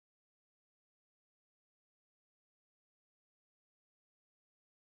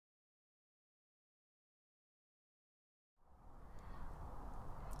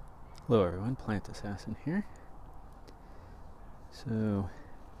Hello everyone, Plant Assassin here. So,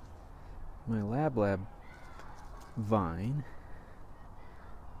 my Lablab vine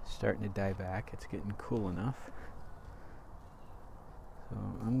is starting to die back. It's getting cool enough. So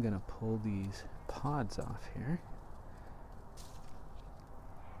I'm going to pull these pods off here.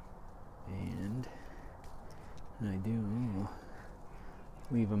 And when I do, I'll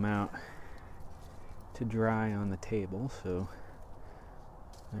leave them out to dry on the table, so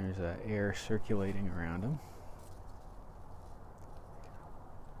there's air circulating around them.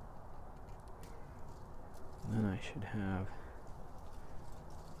 And then I should have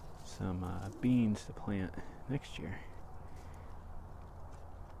some beans to plant next year.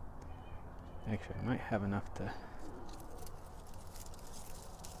 Actually, I might have enough to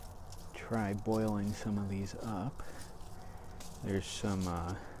try boiling some of these up. There's some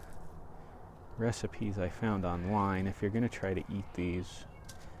recipes I found online. If you're going to try to eat these,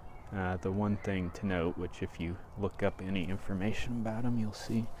 the one thing to note, which if you look up any information about them you'll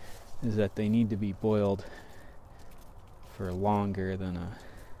see, is that they need to be boiled for longer than a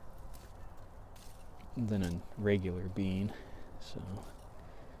regular bean. So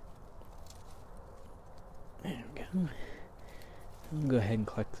there we go. I'll go ahead and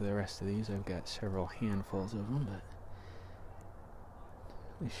collect the rest of these. I've got several handfuls of them, but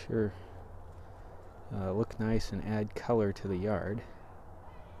they sure look nice and add color to the yard.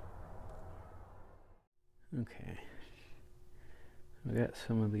 Okay, I got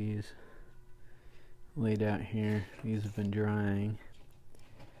some of these laid out here. These have been drying,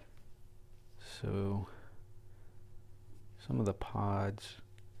 so some of the pods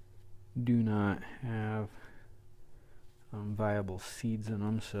do not have viable seeds in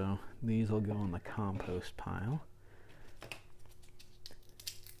them, so these will go in the compost pile.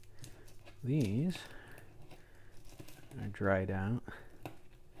 These are dried out,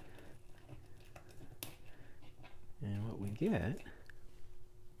 and what we get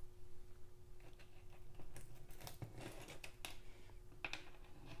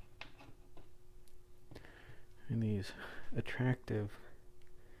are these attractive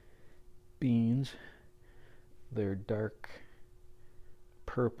beans. They're dark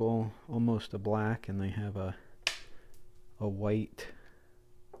purple, almost a black, and they have a white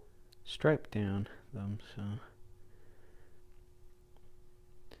stripe down them. So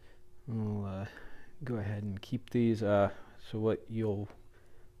I'll go ahead and keep these. So what you'll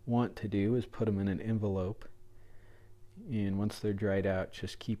want to do is put them in an envelope, and once they're dried out,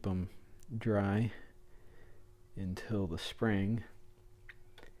 just keep them dry until the spring.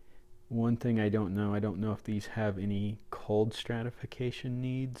 One thing I don't know if these have any cold stratification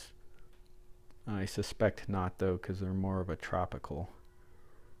needs. I suspect not, though, because they're more of a tropical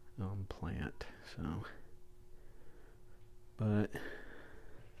plant. So, but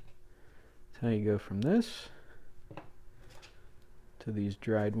that's how you go from this to these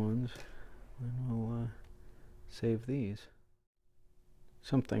dried ones. Then we'll save these.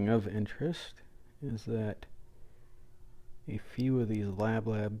 Something of interest is that a few of these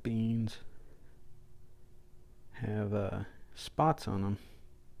lablab beans have spots on them.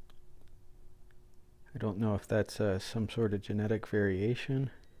 I don't know if that's some sort of genetic variation,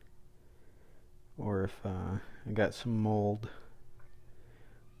 or if I got some mold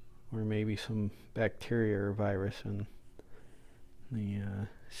or maybe some bacteria or virus in the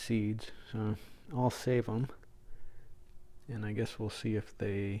seeds. So I'll save them, and I guess we'll see if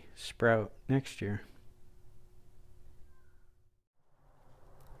they sprout next year.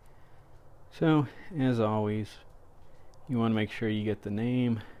 So, as always, you want to make sure you get the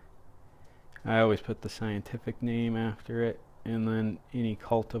name. I always put the scientific name after it, and then any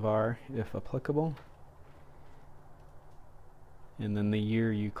cultivar, if applicable, and then the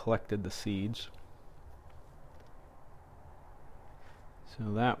year you collected the seeds.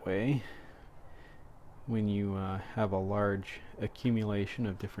 So that way, when you have a large accumulation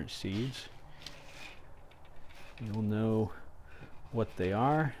of different seeds, you'll know what they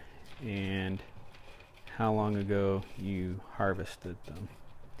are and how long ago you harvested them.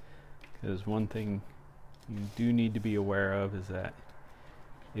 Because one thing you do need to be aware of is that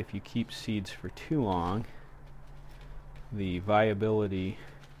if you keep seeds for too long, the viability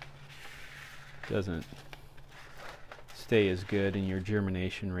doesn't stay as good and your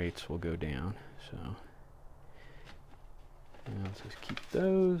germination rates will go down. So let's just keep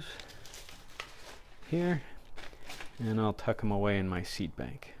those here, and I'll tuck them away in my seed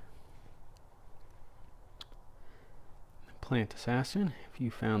bank. Plant Assassin, if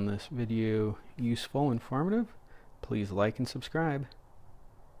you found this video useful, informative, please like and subscribe.